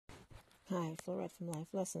Hi, Florette from Life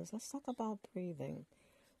Lessons. Let's talk about breathing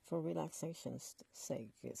for relaxation's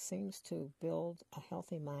sake. It seems to build a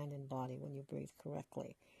healthy mind and body when you breathe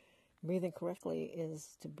correctly. Breathing correctly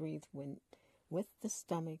is to breathe with the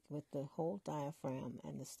stomach, with the whole diaphragm,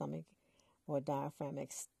 and the stomach or diaphragm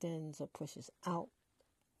extends or pushes out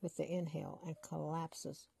with the inhale and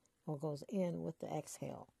collapses or goes in with the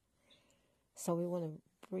exhale. So we want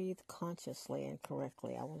to breathe consciously and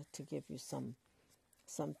correctly. I wanted to give you some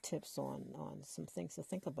tips on some things to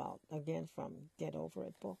think about, again, from Get Over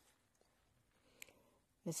It book.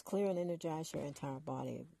 It's clear and energize your entire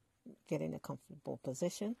body, getting a comfortable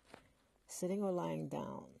position, sitting or lying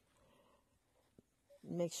down.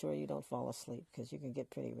 Make sure you don't fall asleep because you can get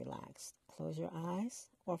pretty relaxed. Close your eyes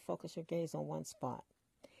or focus your gaze on one spot.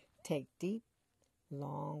 Take deep,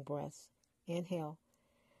 long breaths. Inhale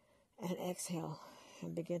and exhale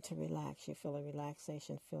and begin to relax. You feel a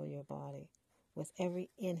relaxation fill your body. With every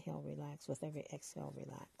inhale, relax. With every exhale,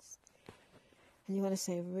 relax. And you want to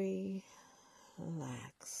say, relax.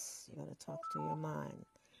 You want to talk to your mind.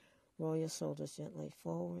 Roll your shoulders gently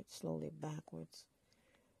forward, slowly backwards.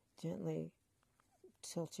 Gently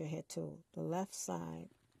tilt your head to the left side,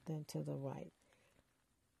 then to the right.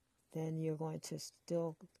 Then you're going to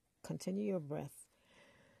still continue your breath.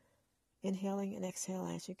 Inhaling and exhale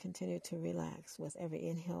as you continue to relax. With every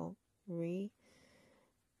inhale, relax.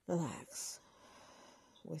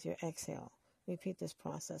 With your exhale, repeat this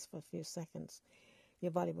process for a few seconds.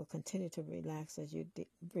 Your body will continue to relax as you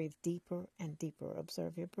breathe deeper and deeper.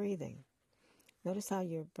 Observe your breathing. Notice how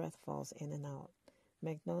your breath falls in and out.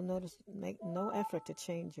 Make no effort to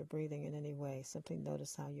change your breathing in any way. Simply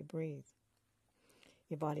notice how you breathe.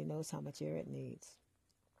 Your body knows how much air it needs.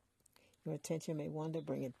 Your attention may wander,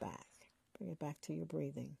 bring it back. Bring it back to your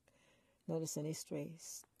breathing. Notice any stray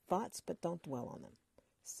thoughts, but don't dwell on them.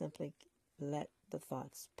 Simply let the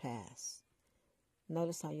thoughts pass.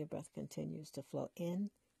 Notice how your breath continues to flow in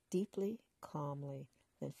deeply, calmly,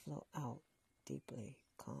 then flow out deeply,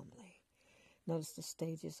 calmly. Notice the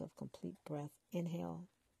stages of complete breath. Inhale,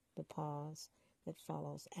 the pause that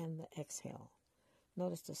follows, and the exhale.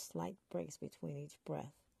 Notice the slight breaks between each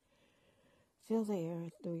breath. Feel the air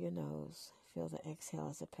through your nose. Feel the exhale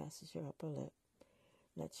as it passes your upper lip.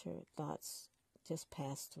 Let your thoughts just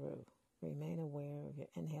pass through. Remain aware of your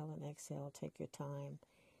inhale and exhale. Take your time.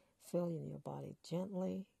 Feeling your body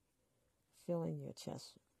gently. Feeling your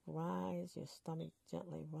chest rise, your stomach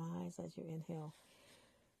gently rise as you inhale.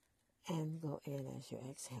 And go in as you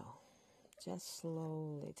exhale. Just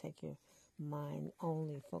slowly take your mind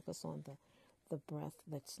only. Focus on the breath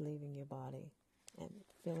that's leaving your body. And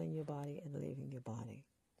filling your body and leaving your body.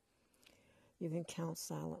 You can count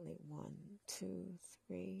silently. 1, 2,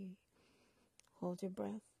 3. Hold your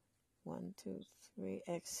breath. 1, 2, 3.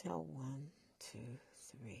 Exhale. 1, 2,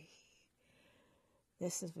 3.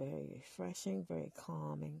 This is very refreshing, very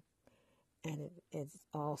calming, and it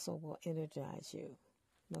also will energize you.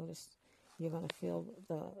 Notice you're going to feel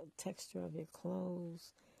the texture of your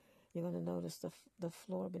clothes. You're going to notice the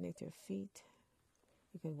floor beneath your feet.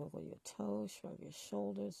 You can wiggle your toes, shrug your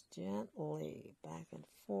shoulders gently back and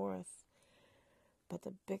forth. But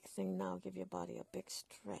the big thing now, give your body a big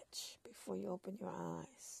stretch before you open your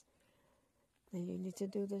eyes. And you need to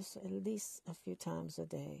do this at least a few times a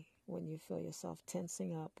day when you feel yourself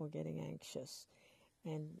tensing up or getting anxious.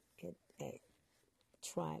 And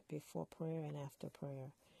try it before prayer and after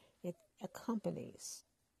prayer. It accompanies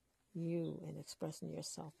you in expressing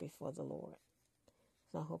yourself before the Lord.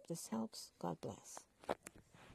 So I hope this helps. God bless.